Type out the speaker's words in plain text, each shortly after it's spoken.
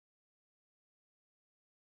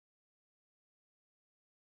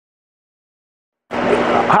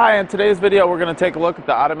Hi, in today's video we're going to take a look at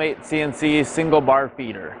the AutoMateCNC single bar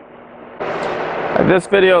feeder. This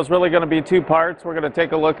video is really going to be two parts. We're going to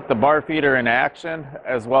take a look at the bar feeder in action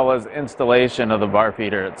as well as installation of the bar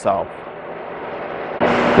feeder itself.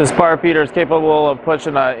 This bar feeder is capable of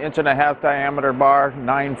pushing an 1.5 inch diameter bar,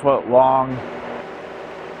 9 foot long.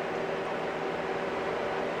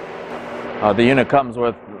 The unit comes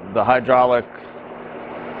with the hydraulic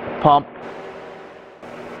pump,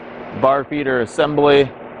 bar feeder assembly,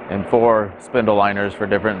 and 4 spindle liners for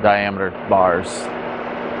different diameter bars.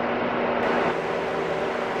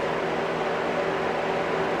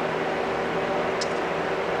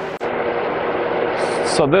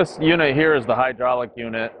 So this unit here is the hydraulic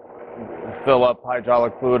unit. Fill up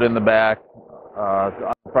hydraulic fluid in the back.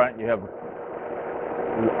 On the front you have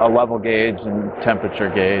a level gauge and temperature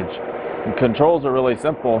gauge. And controls are really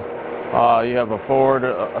simple. You have a forward,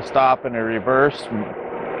 a stop, and a reverse.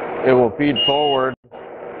 It will feed forward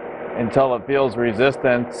until it feels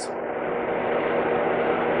resistance,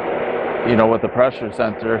 with the pressure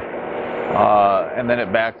sensor, and then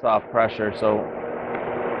it backs off pressure. So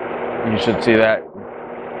you should see that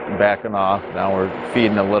backing off. Now we're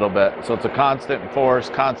feeding a little bit. So it's a constant force,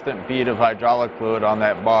 constant feed of hydraulic fluid on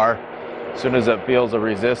that bar. As soon as it feels a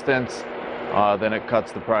resistance, then it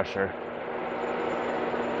cuts the pressure.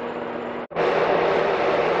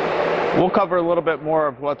 We'll cover a little bit more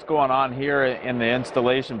of what's going on here in the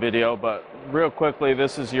installation video, but real quickly,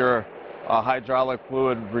 this is your hydraulic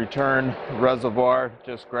fluid return reservoir.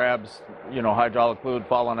 Just grabs, hydraulic fluid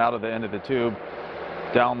falling out of the end of the tube,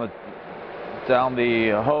 down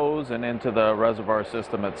the hose and into the reservoir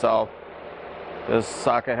system itself. This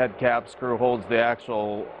socket head cap screw holds the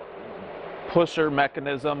actual pusher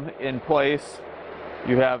mechanism in place.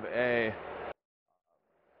 You have a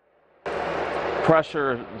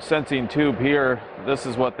pressure sensing tube here. This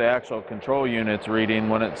is what the actual control unit's reading.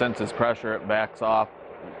 When it senses pressure, it backs off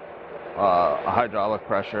a hydraulic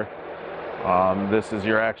pressure. This is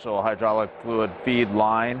your actual hydraulic fluid feed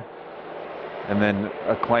line, and then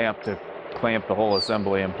a clamp to clamp the whole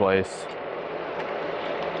assembly in place.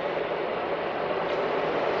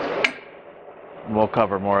 We'll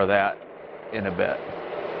cover more of that in a bit.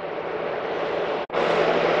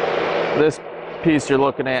 This piece you're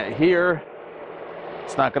looking at here,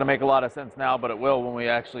 it's not going to make a lot of sense now, but it will when we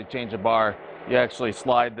actually change a bar. You actually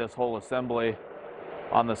slide this whole assembly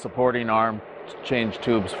on the supporting arm to change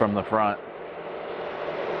tubes from the front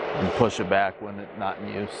and push it back when it's not in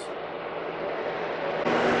use.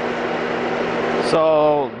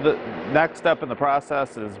 So the next step in the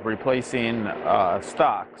process is replacing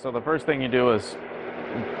stock. So the first thing you do is,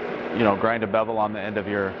 grind a bevel on the end of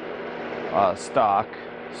your stock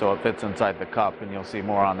so it fits inside the cup, and you'll see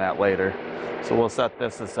more on that later. So we'll set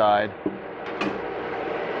this aside.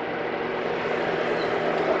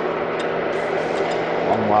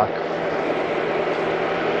 Unlock.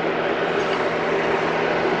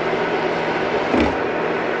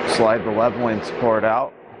 Slide the leveling support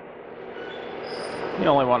out. You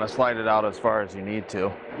only want to slide it out as far as you need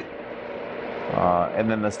to. And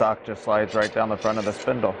then the stock just slides right down the front of the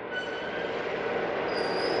spindle.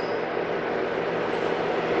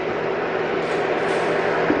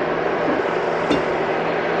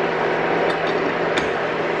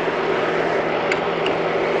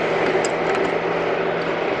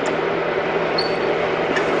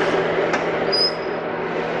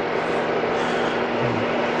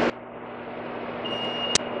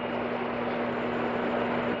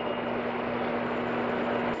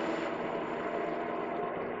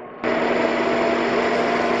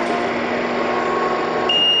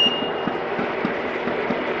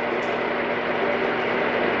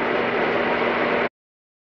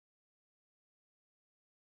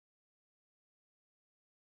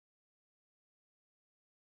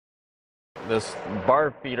 This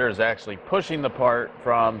bar feeder is actually pushing the part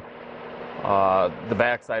from the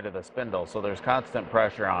back side of the spindle, so there's constant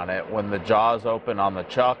pressure on it. When the jaws open on the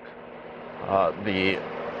chuck, the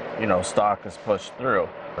stock is pushed through.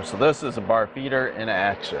 So this is a bar feeder in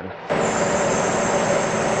action.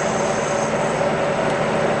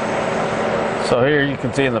 So here you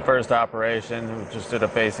can see in the first operation, we just did a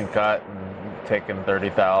facing cut and taking 30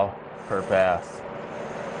 thou per pass.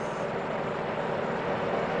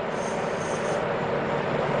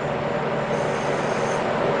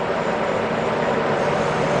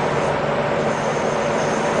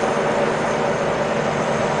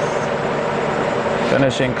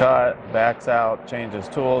 Finishing cut, backs out, changes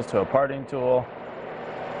tools to a parting tool.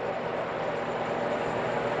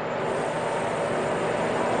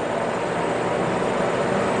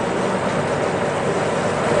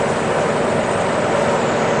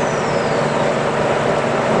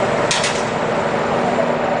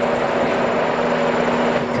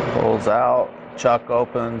 chuck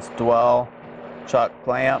opens, dwell, chuck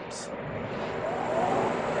clamps.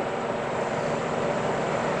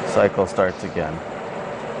 Cycle starts again.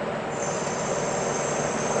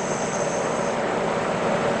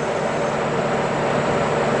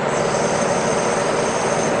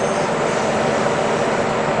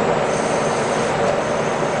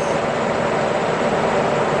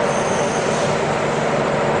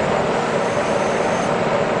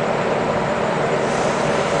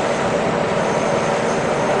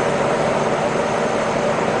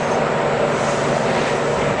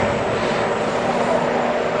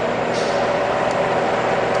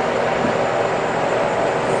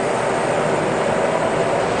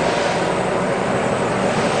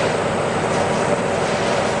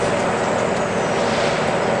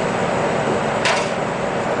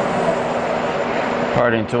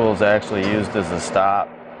 Parting tool is actually used as a stop.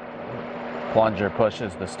 Plunger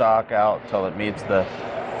pushes the stock out until it meets the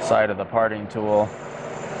side of the parting tool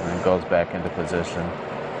and then goes back into position.